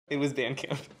It was band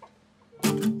camp.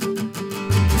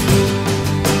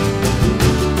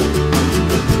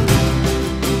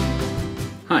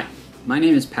 Hi, my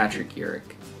name is Patrick Yurick,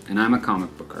 and I'm a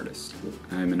comic book artist.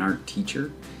 I'm an art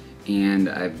teacher, and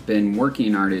I've been working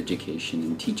in art education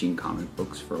and teaching comic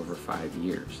books for over 5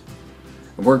 years.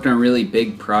 I've worked on really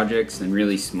big projects and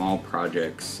really small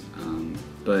projects,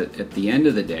 but at the end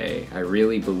of the day, I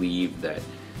really believe that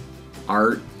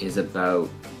art is about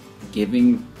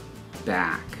giving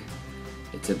back.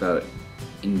 It's about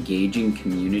engaging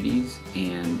communities,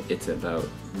 and it's about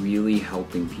really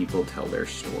helping people tell their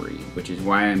story, which is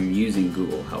why I'm using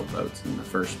Google Helpouts in the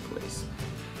first place.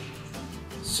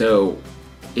 So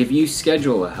if you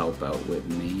schedule a help out with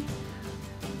me,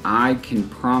 I can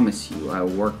promise you I'll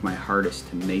work my hardest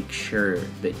to make sure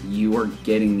that you are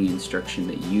getting the instruction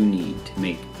that you need to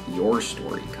make your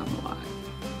story come alive.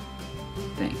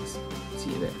 Thanks.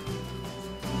 See you there.